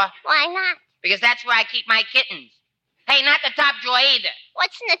bottom drawer. Why not? Because that's where I keep my kittens. Hey, not the top drawer either.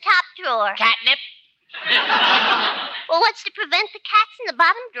 What's in the top drawer? Catnip. Well, what's to prevent the cats in the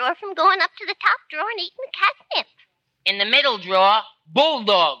bottom drawer from going up to the top drawer and eating the catnip? In the middle drawer,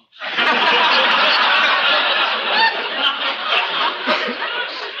 bulldogs.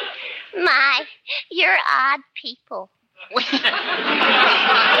 My, you're odd people. We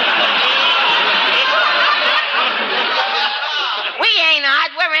ain't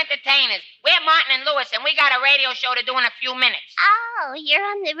odd. We're entertainers. We're Martin and Lewis, and we got a radio show to do in a few minutes. Oh, you're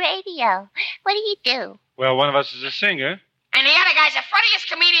on the radio. What do you do? Well, one of us is a singer. And the other guy's the funniest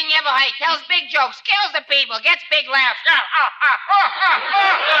comedian you ever heard. Tells big jokes, kills the people, gets big laughs.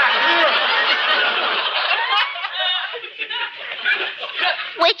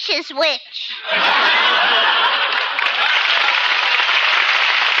 Which is which?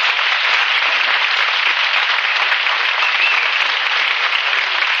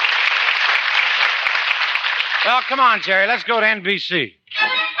 Well, come on, Jerry. Let's go to NBC.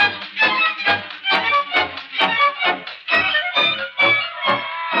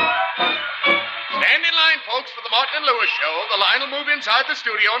 Stand in line, folks, for the Martin and Lewis show. The line will move inside the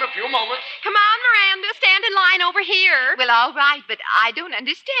studio in a few moments. Come on, Miranda. Stand in line over here. Well, all right, but I don't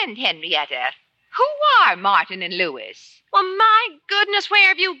understand, Henrietta. Who are Martin and Lewis? Well, my goodness, where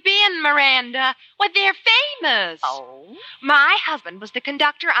have you been, Miranda? Well, they're famous. Oh? My husband was the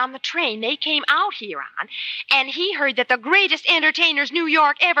conductor on the train they came out here on, and he heard that the greatest entertainers New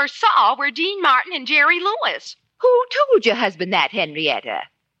York ever saw were Dean Martin and Jerry Lewis. Who told your husband that, Henrietta?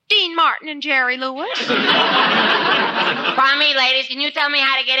 Dean Martin and Jerry Lewis. Pardon me, ladies. Can you tell me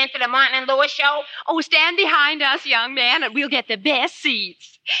how to get into the Martin and Lewis show? Oh, stand behind us, young man, and we'll get the best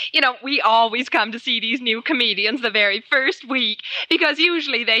seats. You know, we always come to see these new comedians the very first week, because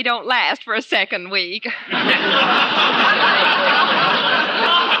usually they don't last for a second week. They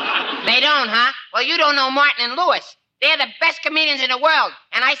don't, huh? Well, you don't know Martin and Lewis. They're the best comedians in the world,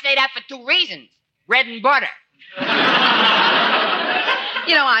 and I say that for 2 reasons. Bread and butter.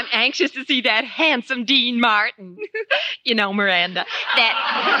 You know, I'm anxious to see that handsome Dean Martin. You know, Miranda,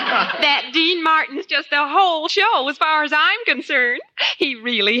 that Dean Martin's just the whole show as far as I'm concerned. He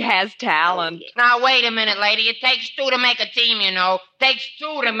really has talent. Now, wait a minute, lady. It takes 2 to make a team, you know. Takes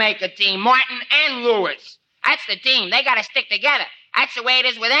 2 to make a team. Martin and Lewis. That's the team. They got to stick together. That's the way it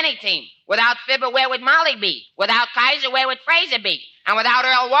is with any team. Without Fibber, where would Molly be? Without Kaiser, where would Fraser be? And without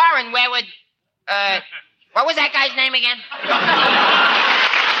Earl Warren, where would... what was that guy's name again?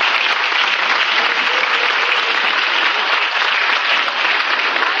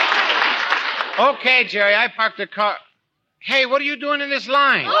 Okay, Jerry, I parked the car. Hey, what are you doing in this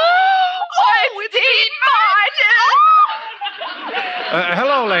line? Oh, it's Dean Martin!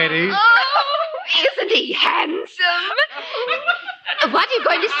 Hello, ladies. Oh, isn't he handsome? What are you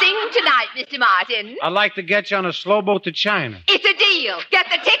going to sing tonight, Mr. Martin? I'd like to get you on a slow boat to China. It's a deal. Get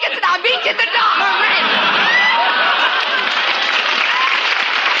the tickets and I'll meet you at the door.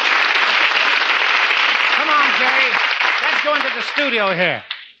 Come on, Jerry. Let's go into the studio here.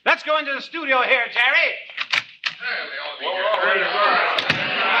 Let's go into the studio here, Jerry.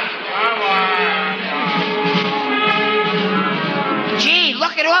 Gee,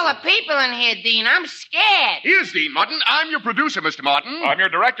 look at all the people in here, Dean. I'm scared. Here's Dean Martin. I'm your producer, Mr. Martin. I'm your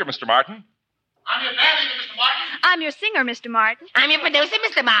director, Mr. Martin. I'm your manager, Mr. Martin. I'm your singer, Mr. Martin. I'm your producer,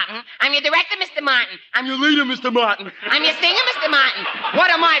 Mr. Martin. I'm your director, Mr. Martin. I'm your leader, Mr. Martin. I'm your singer, Mr. Martin.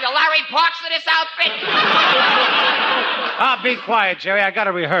 What am I, the Larry Parks of this outfit? Be quiet, Jerry. I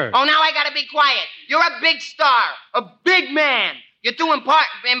gotta rehearse. Oh, now I gotta be quiet. You're a big star, a big man. You're too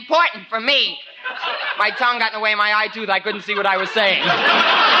important for me. My tongue got in the way of my eye tooth. I couldn't see what I was saying.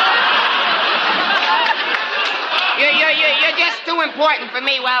 You're just too important for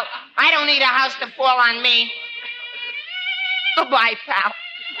me. Well, I don't need a house to fall on me. Goodbye, pal.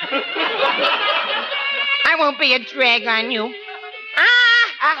 I won't be a drag on you.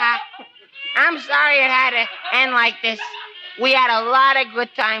 I'm sorry it had to end like this. We had a lot of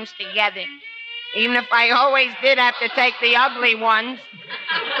good times together. Even if I always did have to take the ugly ones.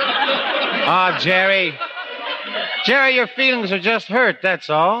 Oh, Jerry. Jerry, your feelings are just hurt, that's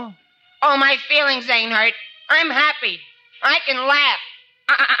all. Oh, my feelings ain't hurt. I'm happy. I can laugh.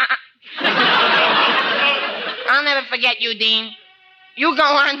 I'll never forget you, Dean. You go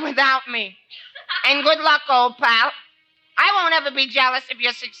on without me. And good luck, old pal. I won't ever be jealous of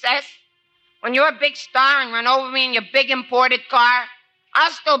your success. When you're a big star and run over me in your big imported car,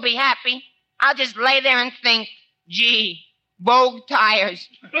 I'll still be happy. I'll just lay there and think, gee, Vogue tires.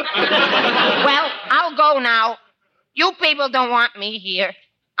 Well, I'll go now. You people don't want me here.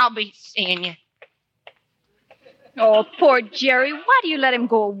 I'll be seeing you. Oh, poor Jerry. Why do you let him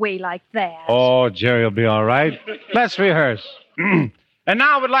go away like that? Oh, Jerry will be all right. Let's rehearse. And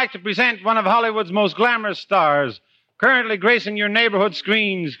now I would like to present one of Hollywood's most glamorous stars, currently gracing your neighborhood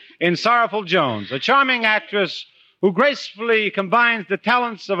screens in Sorrowful Jones, a charming actress who gracefully combines the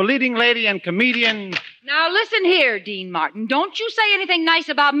talents of a leading lady and comedian. Now, listen here, Dean Martin. Don't you say anything nice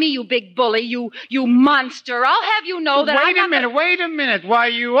about me, you big bully, you monster. I'll have you know that Wait a minute. Why,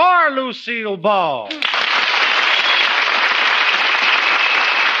 you are Lucille Ball.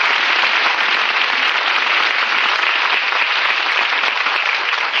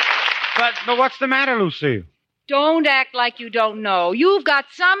 But what's the matter, Lucille? Don't act like you don't know. You've got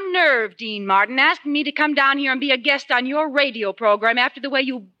some nerve, Dean Martin, asking me to come down here and be a guest on your radio program after the way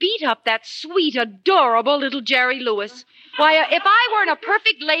you beat up that sweet, adorable little Jerry Lewis. Why, if I weren't a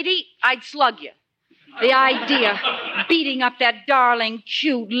perfect lady, I'd slug you. The idea, beating up that darling,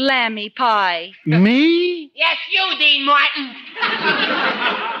 cute lammy pie. Me? Yes, you, Dean Martin.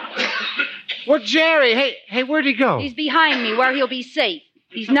 Well, Jerry, hey, where'd he go? He's behind me where he'll be safe.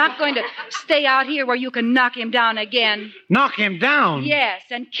 He's not going to stay out here where you can knock him down again. Knock him down? Yes,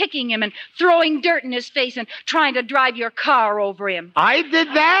 and kicking him and throwing dirt in his face and trying to drive your car over him. I did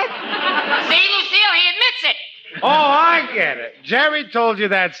that? See, Lucille, he admits it. Oh, I get it. Jerry told you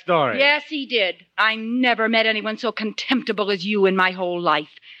that story. Yes, he did. I never met anyone so contemptible as you in my whole life.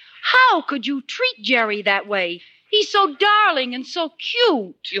 How could you treat Jerry that way? He's so darling and so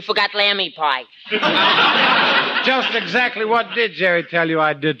cute. You forgot lammy pie. Just exactly what did Jerry tell you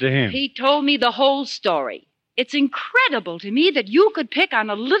I did to him? He told me the whole story. It's incredible to me that you could pick on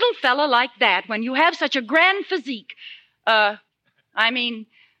a little fella like that when you have such a grand physique.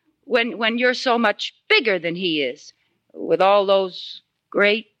 When you're so much bigger than he is, with all those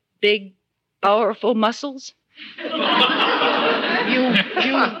great, big, powerful muscles. You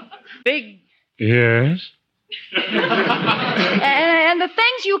big... Yes? And the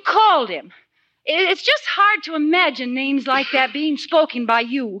things you called him. It's just hard to imagine names like that being spoken by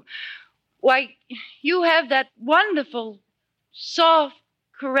you. Why, you have that wonderful, soft,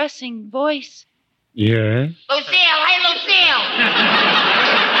 caressing voice. Yes? Lucille, hey, Lucille!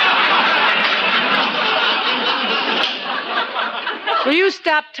 Will you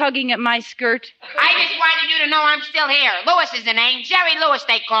stop tugging at my skirt? I just wanted you to know I'm still here. Lewis is the name. Jerry Lewis,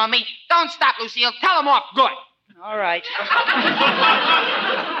 they call me. Don't stop, Lucille. Tell him off good. All right.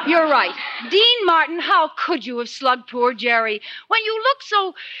 You're right. Dean Martin, how could you have slugged poor Jerry when you look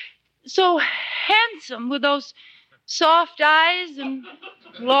so handsome with those soft eyes and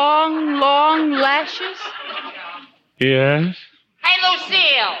long, long lashes? Yes? Hey,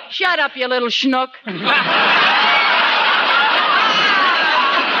 Lucille. Shut up, you little schnook.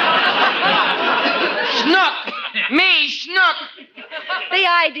 Schnook! Me, Schnook! The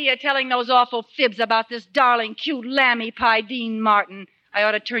idea of telling those awful fibs about this darling, cute lammy pie, Dean Martin. I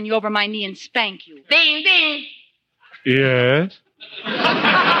ought to turn you over my knee and spank you. Ding, ding! Yes?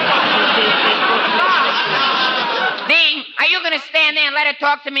 Ding, are you going to stand there and let her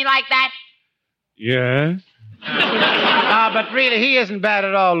talk to me like that? Yes? But really, he isn't bad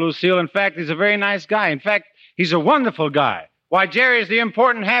at all, Lucille. In fact, he's a very nice guy. In fact, he's a wonderful guy. Why, Jerry's the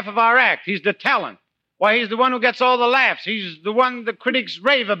important half of our act. He's the talent. Why, he's the one who gets all the laughs. He's the one the critics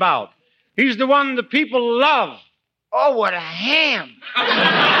rave about. He's the one the people love. Oh, what a ham.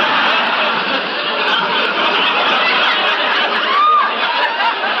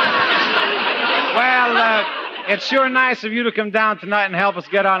 Well, it's sure nice of you to come down tonight and help us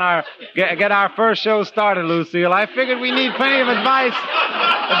get our first show started, Lucille. I figured we need plenty of advice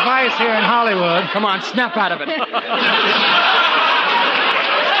here in Hollywood. Come on, snap out of it.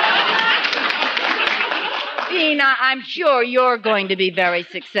 Dean, I'm sure you're going to be very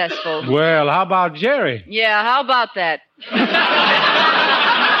successful. Well, how about Jerry? Yeah, how about that?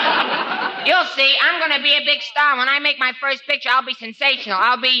 You'll see, I'm going to be a big star. When I make my first picture, I'll be sensational.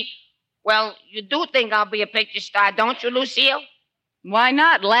 Well, you do think I'll be a picture star, don't you, Lucille? Why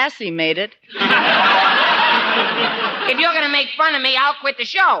not? Lassie made it. If you're going to make fun of me, I'll quit the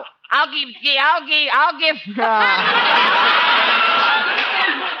show. I'll give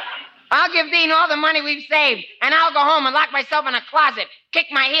Dean all the money we've saved, and I'll go home and lock myself in a closet, kick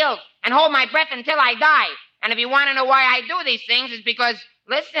my heels, and hold my breath until I die. And if you want to know why I do these things, it's because,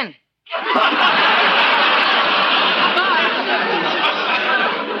 listen.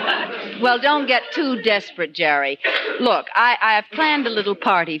 Well, don't get too desperate, Jerry. Look, I've planned a little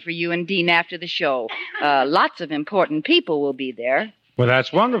party for you and Dean after the show. Lots of important people will be there. Well,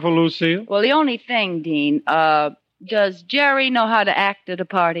 that's wonderful, Lucille. Well, the only thing, Dean, does Jerry know how to act at a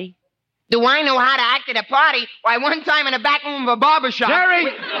party? Do I know how to act at a party? Why, one time in the back room of a barber shop... Jerry!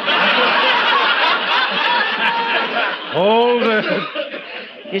 Hold it.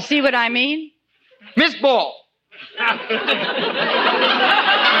 You see what I mean? Miss Ball.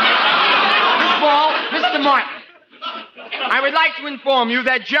 Mr. Martin, I would like to inform you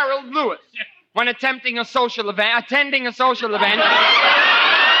that Gerald Lewis, when attending a social event... It's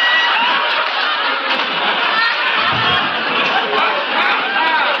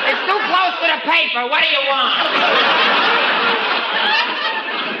too close to the paper. What do you want?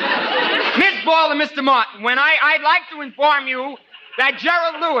 Miss Ball and Mr. Martin, I'd like to inform you that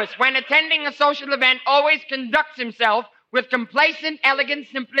Gerald Lewis, when attending a social event, always conducts himself with complacent, elegant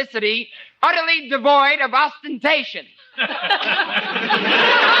simplicity, utterly devoid of ostentation.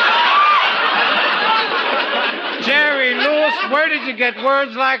 Jerry Lewis, where did you get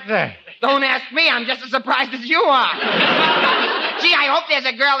words like that? Don't ask me. I'm just as surprised as you are. Gee, I hope there's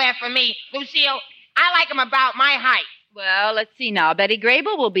a girl there for me. Lucille, I like him about my height. Well, let's see now. Betty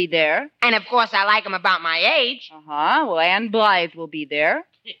Grable will be there. And, of course, I like him about my age. Uh-huh. Well, Ann Blythe will be there.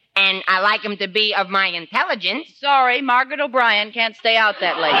 And I like him to be of my intelligence. Sorry, Margaret O'Brien can't stay out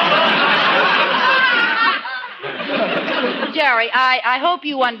that late. Jerry, I hope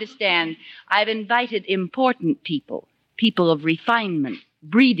you understand. I've invited important people. People of refinement,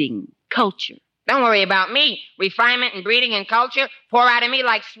 breeding, culture. Don't worry about me. Refinement and breeding and culture pour out of me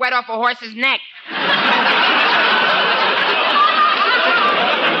like sweat off a horse's neck.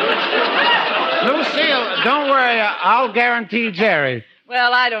 Lucille, don't worry. I'll guarantee Jerry.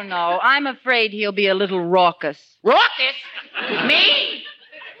 Well, I don't know. I'm afraid he'll be a little raucous. Raucous? Me?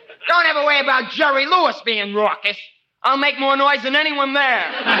 Don't ever worry about Jerry Lewis being raucous. I'll make more noise than anyone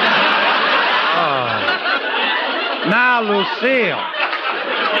there. Now, Lucille.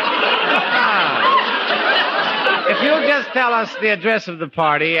 If you'll just tell us the address of the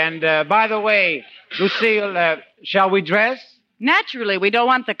party, and by the way, Lucille, shall we dress? Naturally, we don't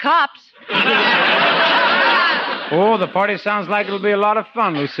want the cops. Oh, the party sounds like it'll be a lot of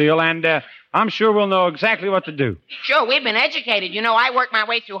fun, Lucille, and I'm sure we'll know exactly what to do. Sure, we've been educated. You know, I worked my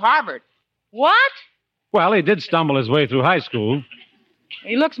way through Harvard. What? Well, he did stumble his way through high school.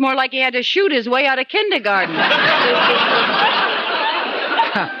 He looks more like he had to shoot his way out of kindergarten.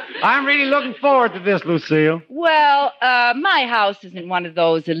 I'm really looking forward to this, Lucille. Well, my house isn't one of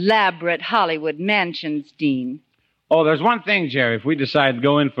those elaborate Hollywood mansions, Dean. Oh, there's one thing, Jerry. If we decide to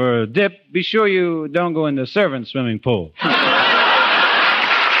go in for a dip, be sure you don't go in the servants' swimming pool. I'm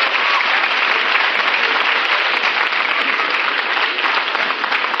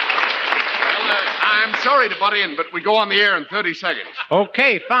sorry to butt in, but we go on the air in 30 seconds.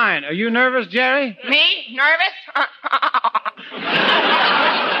 Okay, fine. Are you nervous, Jerry? Me? Nervous?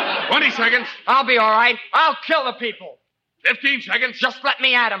 20 seconds. I'll be all right. I'll kill the people. 15 seconds. Just let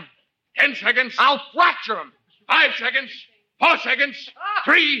me at them. 10 seconds. I'll fracture them. 5 seconds. 4 seconds.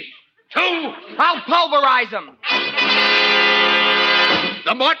 3, 2. I'll pulverize them.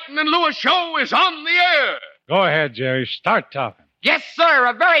 The Martin and Lewis show is on the air. Go ahead, Jerry. Start talking. Yes, sir.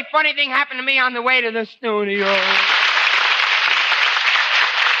 A very funny thing happened to me on the way to the studio.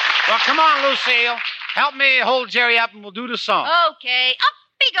 Well, come on, Lucille. Help me hold Jerry up and we'll do the song. Okay. Up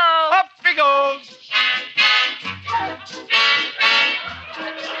he goes. Up he goes.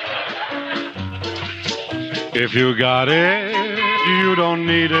 If you got it, you don't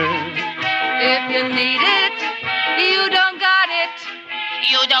need it. If you need it, you don't got it.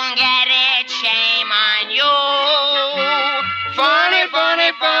 You don't get it, shame on you. Funny,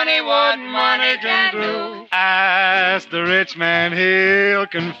 funny, funny what money can do. Ask the rich man, he'll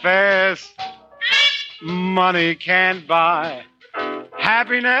confess. Money can't buy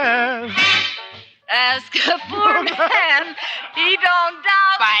happiness. Ask a poor man, he don't doubt.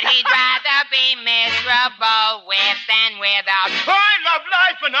 But he'd rather be miserable with than without. I love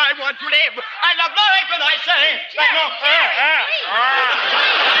life and I want to live. I love life and I say.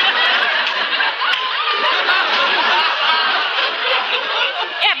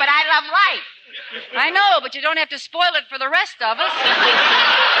 Yeah, but I love life. I know, but you don't have to spoil it for the rest of us.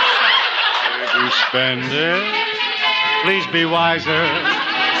 If you spend it, please be wiser.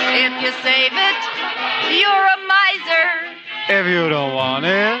 If you save it, you're a miser. If you don't want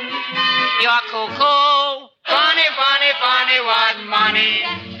it, you're cuckoo. Funny, funny, funny what money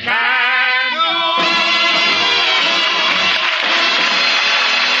can do.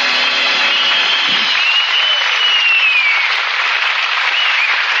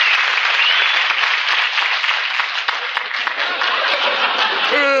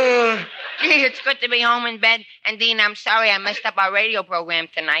 Gee, it's good to be home in bed. And, Dean, I'm sorry I messed up our radio program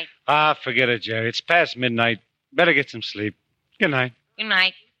tonight. forget it, Jerry. It's past midnight. Better get some sleep. Good night. Good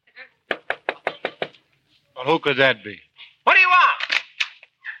night. Well, who could that be? What do you want?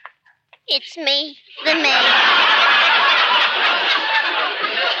 It's me, the maid.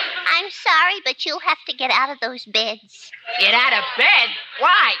 I'm sorry, but you'll have to get out of those beds. Get out of bed?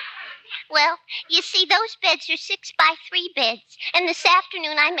 Why? Well, you see, those beds are 6x3 beds. And this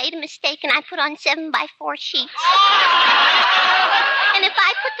afternoon I made a mistake and I put on 7x4 sheets. And if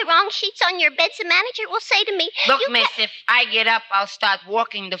I put the wrong sheets on your beds, the manager will say to me, Look, miss, if I get up, I'll start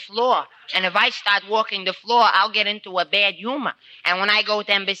walking the floor. And if I start walking the floor, I'll get into a bad humor. And when I go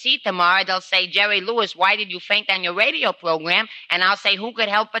to embassy tomorrow, they'll say, Jerry Lewis, why did you faint on your radio program? And I'll say, who could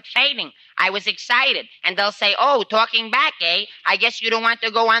help but fainting? I was excited. And they'll say, oh, talking back, eh? I guess you don't want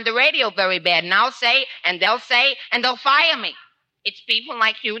to go on the radio very bad. And I'll say, and they'll say, and they'll fire me. It's people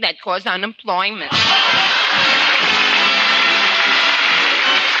like you that cause unemployment.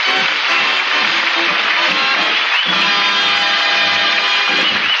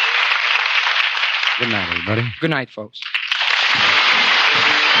 Good night, everybody. Good night, folks.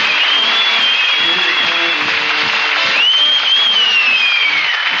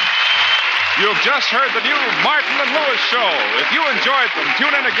 You've just heard the new Martin and Lewis show. If you enjoyed them,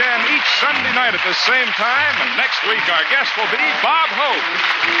 tune in again each Sunday night at the same time, and next week our guest will be Bob Hope.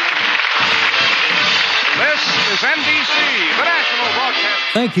 This is NBC, the national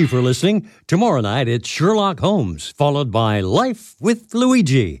broadcast. Thank you for listening. Tomorrow night, it's Sherlock Holmes, followed by Life with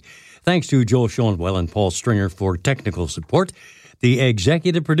Luigi. Thanks to Joel Schoenwell and Paul Stringer for technical support. The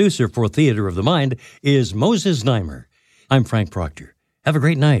executive producer for Theater of the Mind is Moses Neimer. I'm Frank Proctor. Have a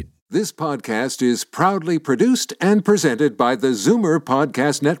great night. This podcast is proudly produced and presented by the Zoomer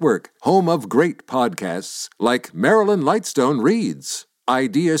Podcast Network, home of great podcasts like Marilyn Lightstone Reads,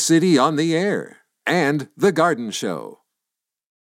 Idea City on the Air, and The Garden Show.